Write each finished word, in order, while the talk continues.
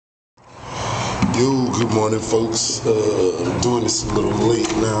Yo, good morning, folks. I'm doing this a little late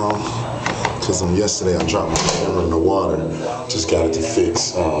now because yesterday I dropped my camera in the water. Just got it to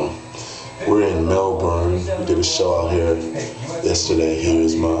fix. We're in Melbourne. We did a show out here yesterday.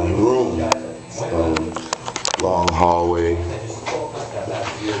 Here's my room. Long hallway,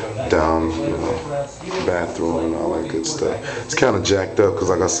 down, bathroom and all that good stuff. It's kind of jacked up because,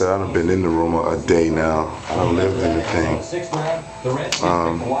 like I said, I done been in the room a day now. I lived in the thing.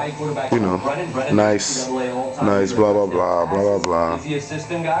 Nice, blah blah blah, blah blah blah,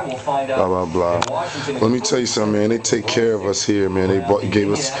 blah blah blah. Let me tell you something, man. They take care of us here, man. They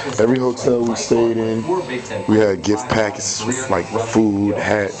gave us every hotel we stayed in. We had gift packets like food,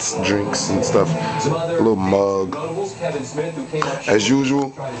 hats, drinks, and stuff. A little mug. As usual,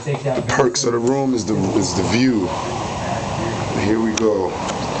 the perks of the room is the view. Here we go.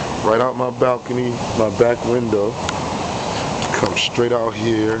 Right out my balcony, my back window. Come straight out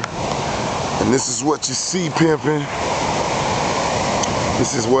here. And this is what you see, pimpin'.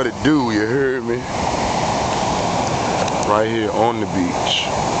 This is what it do, you heard me? Right here on the beach.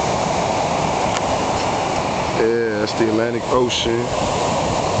 Yeah, that's the Atlantic Ocean.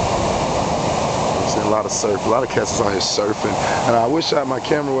 A lot of surf, a lot of cats is out here surfing. And I wish my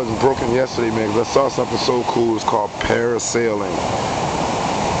camera wasn't broken yesterday, man, because I saw something so cool. It's called parasailing.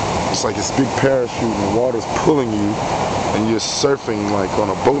 It's like this big parachute and the water's pulling you and you're surfing like on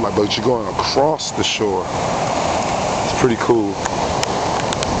a boat, like, but you're going across the shore. It's pretty cool.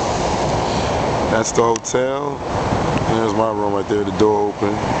 That's the hotel. And there's my room right there, the door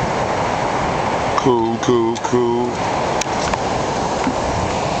open. Cool, cool, cool.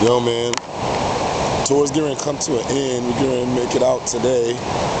 Yo, man. Tour's getting ready to come to an end. We're going to make it out today.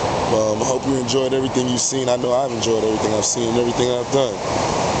 I hope you enjoyed everything you've seen. I know I've enjoyed everything I've seen and everything I've done.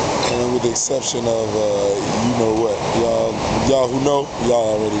 And with the exception of, you know what, y'all who know,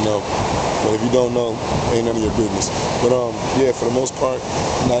 y'all already know. But if you don't know, ain't none of your business. But yeah, for the most part,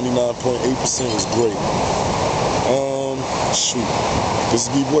 99.8% is great. Shoot. This is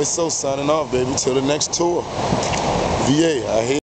Bee Boisseau signing off, baby. Till the next tour. VA, I hate